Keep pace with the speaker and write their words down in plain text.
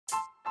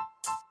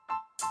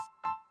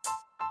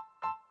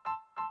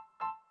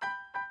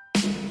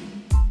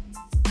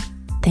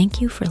Thank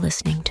you for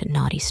listening to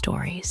Naughty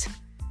Stories,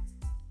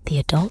 the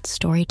adult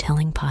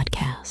storytelling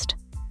podcast.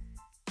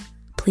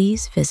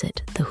 Please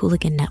visit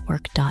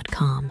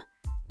thehooligannetwork.com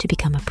to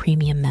become a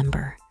premium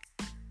member.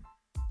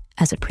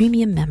 As a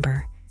premium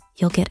member,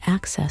 you'll get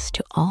access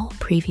to all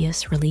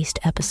previous released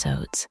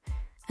episodes,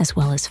 as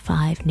well as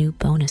 5 new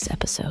bonus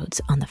episodes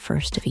on the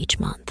first of each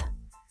month.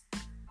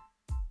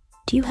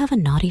 Do you have a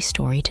naughty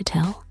story to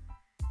tell?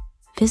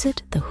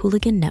 Visit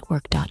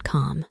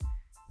thehooligannetwork.com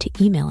to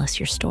email us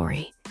your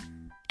story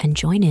and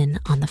join in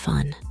on the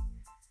fun.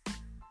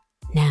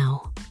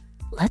 Now,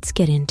 let's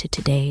get into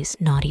today's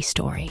naughty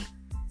story.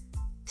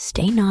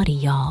 Stay naughty,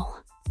 y'all.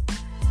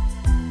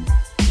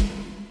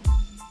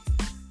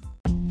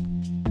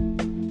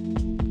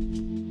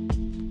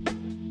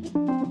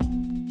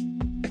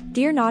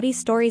 Dear Naughty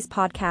Stories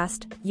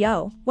podcast,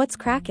 yo, what's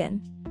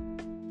crackin'?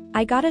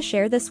 I gotta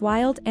share this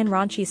wild and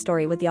raunchy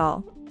story with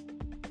y'all.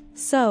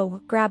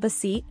 So, grab a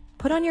seat,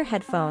 put on your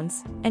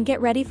headphones, and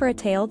get ready for a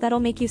tale that'll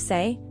make you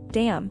say,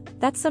 damn,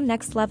 that's some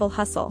next level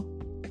hustle.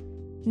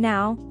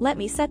 Now, let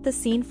me set the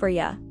scene for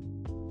ya.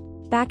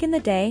 Back in the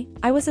day,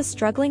 I was a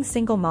struggling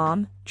single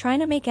mom,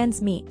 trying to make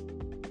ends meet.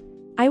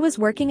 I was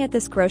working at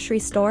this grocery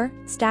store,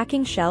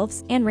 stacking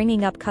shelves and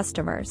ringing up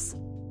customers.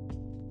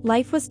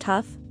 Life was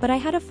tough, but I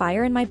had a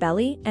fire in my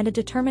belly and a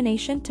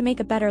determination to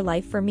make a better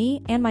life for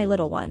me and my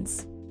little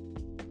ones.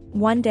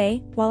 One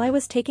day, while I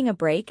was taking a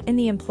break in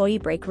the employee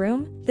break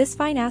room, this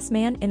fine-ass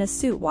man in a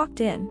suit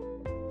walked in.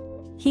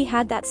 He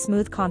had that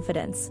smooth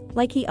confidence,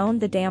 like he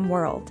owned the damn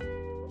world.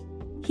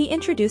 He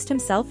introduced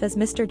himself as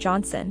Mr.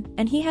 Johnson,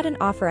 and he had an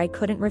offer I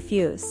couldn't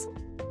refuse.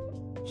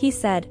 He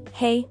said,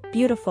 "Hey,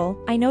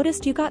 beautiful, I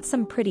noticed you got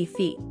some pretty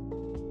feet.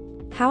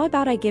 How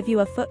about I give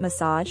you a foot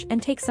massage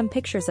and take some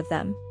pictures of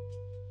them?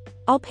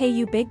 I'll pay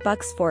you big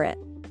bucks for it."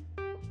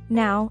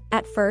 Now,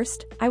 at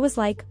first, I was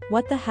like,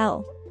 what the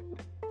hell?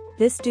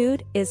 This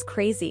dude is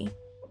crazy.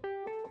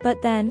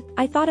 But then,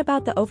 I thought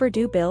about the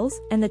overdue bills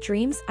and the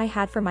dreams I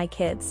had for my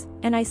kids,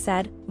 and I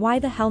said, why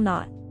the hell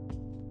not?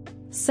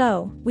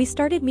 So, we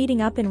started meeting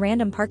up in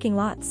random parking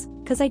lots,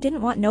 cause I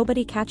didn't want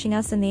nobody catching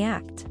us in the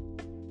act.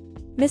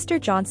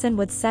 Mr. Johnson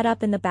would set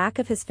up in the back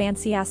of his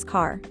fancy-ass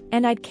car,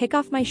 and I'd kick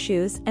off my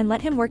shoes and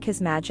let him work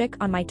his magic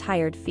on my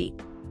tired feet.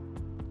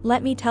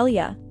 Let me tell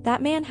ya,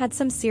 that man had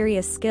some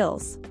serious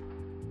skills.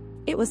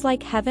 It was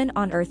like heaven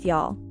on earth,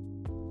 y'all.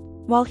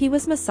 While he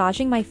was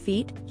massaging my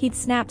feet, he'd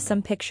snap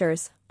some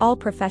pictures, all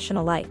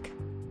professional-like.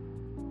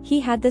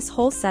 He had this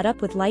whole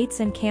setup with lights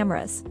and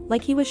cameras,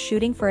 like he was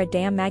shooting for a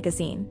damn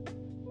magazine.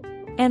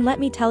 And let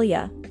me tell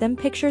ya, them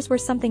pictures were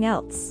something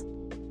else.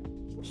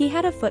 He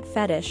had a foot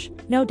fetish,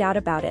 no doubt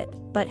about it,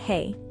 but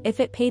hey, if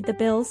it paid the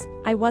bills,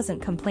 I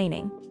wasn't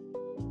complaining.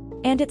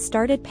 And it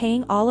started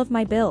paying all of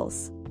my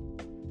bills.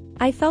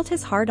 I felt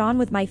his hard-on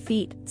with my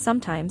feet,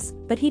 sometimes,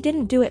 but he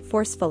didn't do it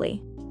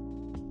forcefully.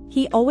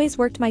 He always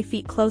worked my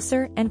feet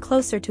closer and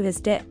closer to his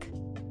dick.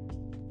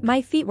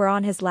 My feet were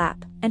on his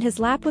lap, and his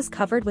lap was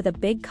covered with a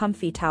big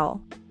comfy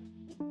towel.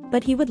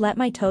 But he would let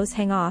my toes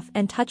hang off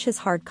and touch his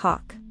hard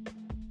cock.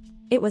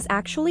 It was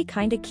actually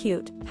kinda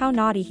cute, how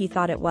naughty he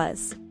thought it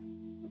was.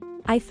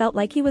 I felt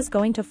like he was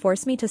going to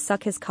force me to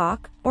suck his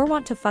cock, or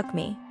want to fuck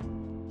me.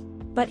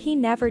 But he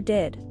never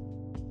did.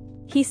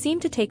 He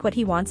seemed to take what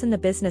he wants in the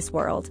business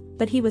world,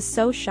 but he was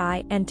so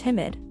shy and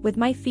timid, with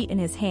my feet in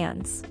his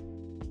hands.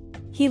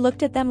 He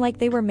looked at them like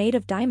they were made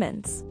of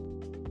diamonds.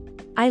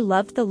 I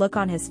loved the look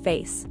on his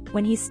face,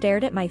 when he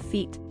stared at my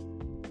feet.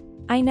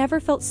 I never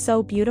felt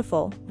so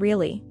beautiful,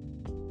 really.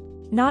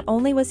 Not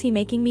only was he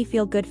making me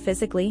feel good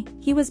physically,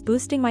 he was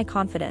boosting my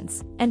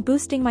confidence, and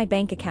boosting my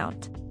bank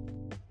account.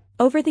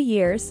 Over the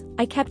years,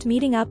 I kept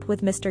meeting up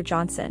with Mr.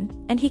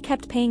 Johnson, and he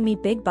kept paying me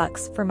big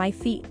bucks for my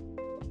feet.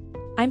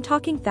 I'm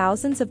talking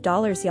thousands of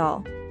dollars,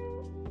 y'all.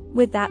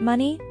 With that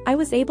money, I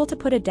was able to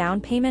put a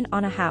down payment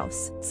on a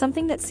house,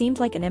 something that seemed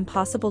like an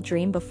impossible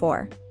dream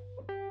before.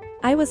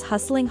 I was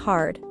hustling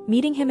hard,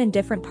 meeting him in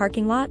different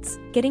parking lots,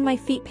 getting my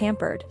feet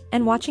pampered,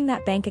 and watching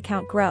that bank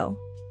account grow.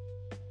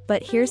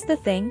 But here's the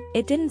thing,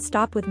 it didn't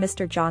stop with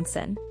Mr.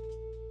 Johnson.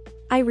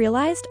 I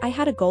realized I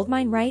had a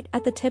goldmine right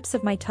at the tips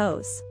of my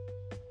toes.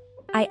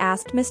 I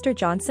asked Mr.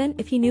 Johnson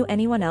if he knew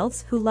anyone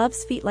else who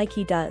loves feet like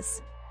he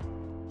does.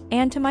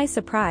 And to my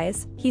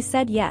surprise, he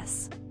said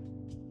yes.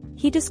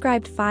 He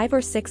described 5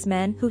 or 6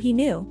 men who he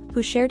knew,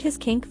 who shared his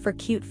kink for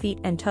cute feet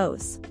and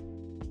toes.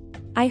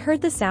 I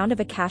heard the sound of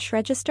a cash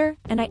register,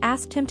 and I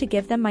asked him to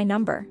give them my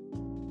number.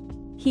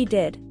 He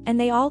did, and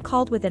they all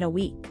called within a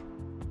week.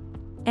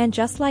 And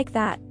just like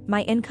that,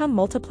 my income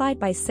multiplied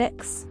by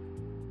 6.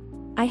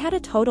 I had a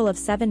total of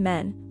 7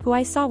 men, who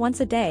I saw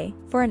once a day,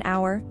 for an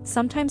hour,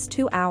 sometimes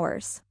 2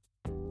 hours.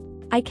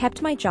 I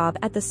kept my job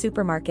at the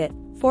supermarket,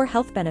 for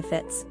health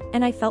benefits,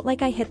 and I felt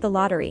like I hit the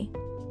lottery.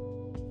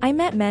 I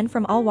met men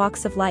from all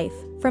walks of life,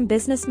 from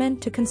businessmen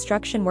to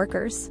construction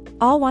workers,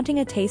 all wanting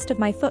a taste of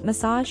my foot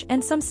massage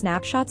and some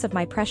snapshots of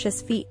my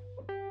precious feet.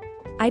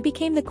 I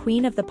became the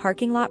queen of the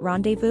parking lot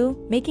rendezvous,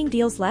 making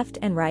deals left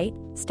and right,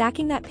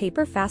 stacking that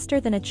paper faster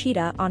than a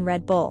cheetah on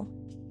Red Bull.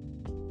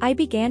 I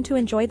began to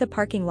enjoy the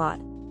parking lot.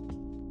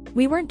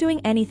 We weren't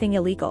doing anything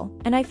illegal,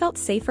 and I felt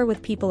safer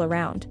with people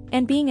around,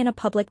 and being in a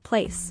public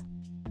place.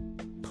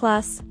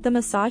 Plus, the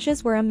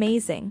massages were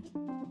amazing.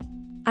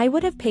 I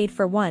would have paid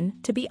for one,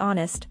 to be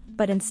honest,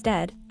 but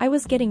instead, I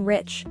was getting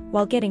rich,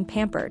 while getting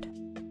pampered.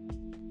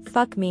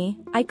 Fuck me,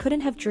 I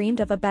couldn't have dreamed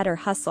of a better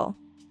hustle.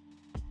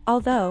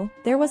 Although,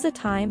 there was a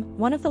time,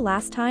 one of the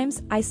last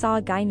times, I saw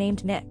a guy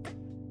named Nick.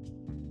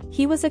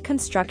 He was a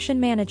construction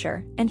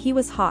manager, and he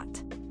was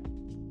hot.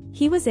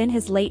 He was in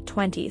his late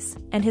 20s,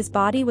 and his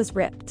body was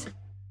ripped.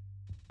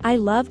 I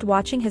loved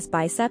watching his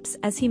biceps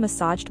as he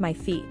massaged my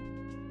feet.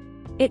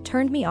 It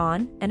turned me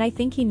on, and I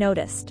think he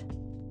noticed.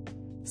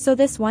 So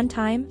this one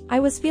time, I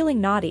was feeling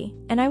naughty,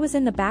 and I was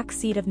in the back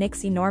seat of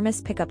Nick's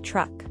enormous pickup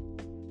truck.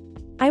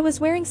 I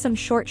was wearing some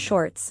short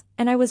shorts,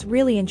 and I was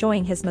really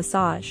enjoying his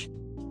massage.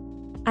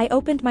 I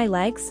opened my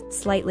legs,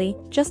 slightly,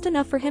 just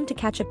enough for him to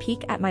catch a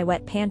peek at my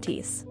wet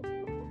panties.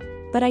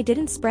 But I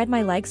didn't spread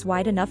my legs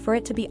wide enough for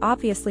it to be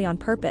obviously on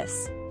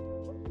purpose.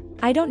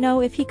 I don't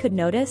know if he could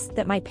notice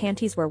that my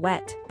panties were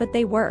wet, but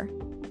they were.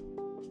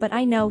 But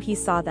I know he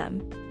saw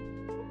them.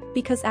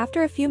 Because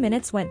after a few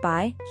minutes went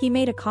by, he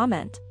made a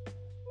comment.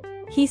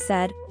 He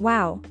said,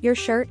 "Wow, your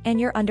shirt and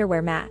your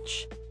underwear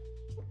match.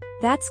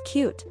 That's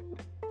cute."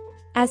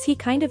 As he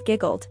kind of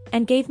giggled,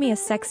 and gave me a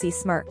sexy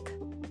smirk.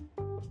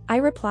 I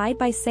replied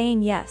by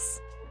saying yes.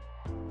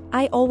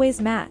 I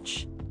always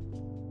match.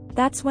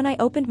 That's when I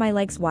opened my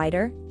legs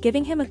wider,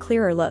 giving him a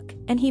clearer look,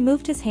 and he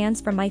moved his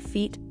hands from my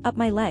feet, up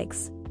my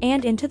legs,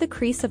 and into the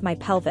crease of my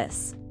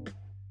pelvis.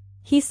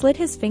 He slid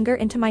his finger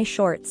into my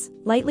shorts,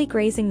 lightly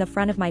grazing the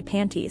front of my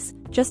panties,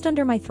 just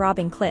under my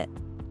throbbing clit.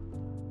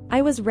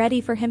 I was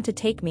ready for him to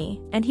take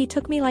me, and he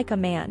took me like a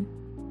man.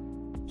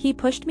 He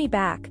pushed me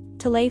back,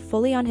 to lay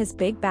fully on his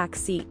big back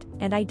seat,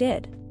 and I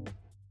did.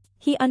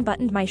 He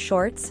unbuttoned my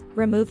shorts,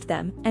 removed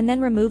them, and then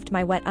removed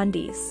my wet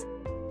undies.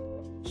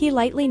 He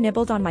lightly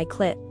nibbled on my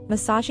clit,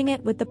 massaging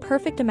it with the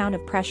perfect amount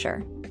of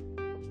pressure.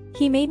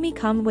 He made me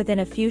come within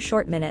a few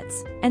short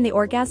minutes, and the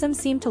orgasm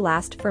seemed to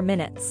last for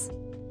minutes.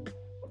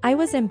 I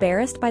was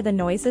embarrassed by the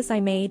noises I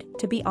made,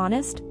 to be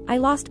honest, I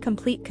lost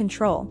complete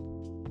control.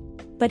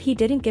 But he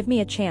didn't give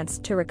me a chance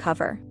to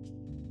recover.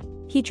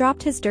 He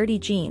dropped his dirty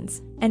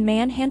jeans, and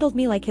manhandled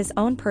me like his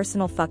own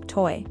personal fuck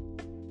toy.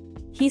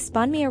 He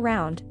spun me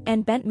around,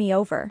 and bent me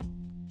over.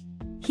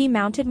 He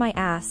mounted my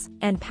ass,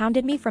 and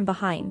pounded me from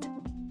behind.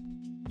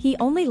 He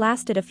only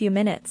lasted a few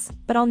minutes,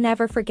 but I'll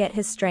never forget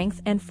his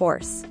strength and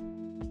force.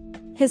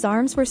 His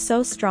arms were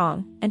so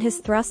strong, and his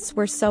thrusts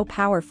were so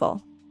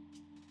powerful.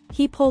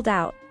 He pulled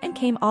out, and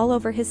came all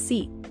over his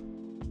seat.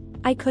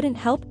 I couldn't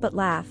help but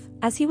laugh,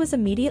 as he was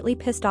immediately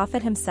pissed off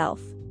at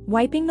himself,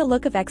 wiping the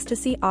look of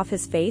ecstasy off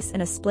his face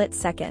in a split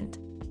second.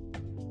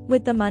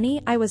 With the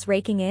money I was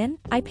raking in,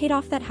 I paid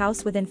off that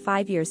house within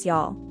 5 years,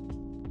 y'all.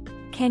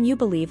 Can you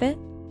believe it?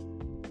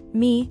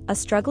 Me, a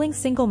struggling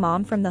single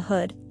mom from the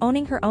hood,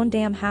 owning her own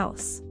damn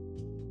house.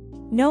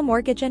 No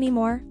mortgage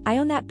anymore, I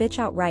own that bitch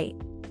outright.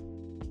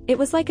 It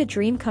was like a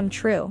dream come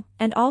true,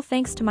 and all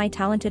thanks to my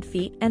talented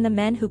feet and the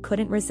men who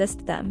couldn't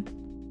resist them.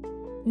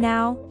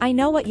 Now, I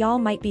know what y'all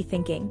might be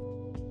thinking.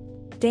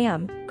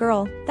 Damn,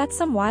 girl, that's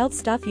some wild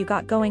stuff you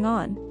got going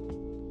on.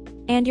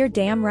 And you're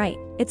damn right,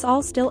 it's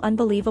all still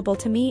unbelievable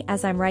to me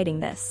as I'm writing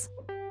this.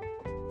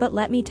 But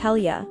let me tell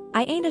ya,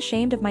 I ain't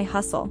ashamed of my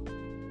hustle.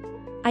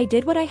 I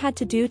did what I had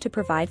to do to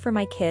provide for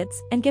my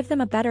kids and give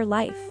them a better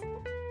life.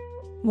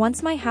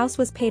 Once my house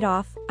was paid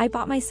off, I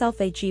bought myself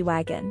a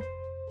G-Wagon.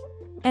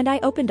 And I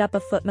opened up a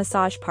foot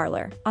massage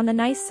parlor on the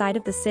nice side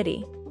of the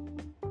city.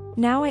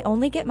 Now I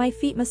only get my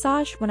feet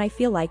massaged when I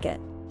feel like it.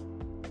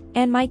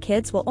 And my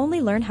kids will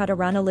only learn how to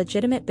run a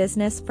legitimate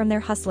business from their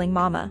hustling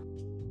mama.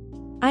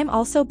 I'm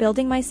also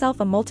building myself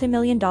a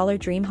multi-million-dollar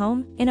dream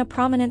home in a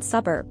prominent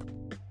suburb.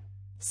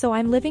 So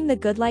I'm living the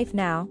good life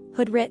now,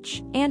 hood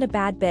rich, and a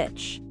bad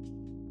bitch.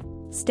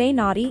 Stay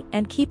naughty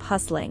and keep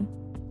hustling.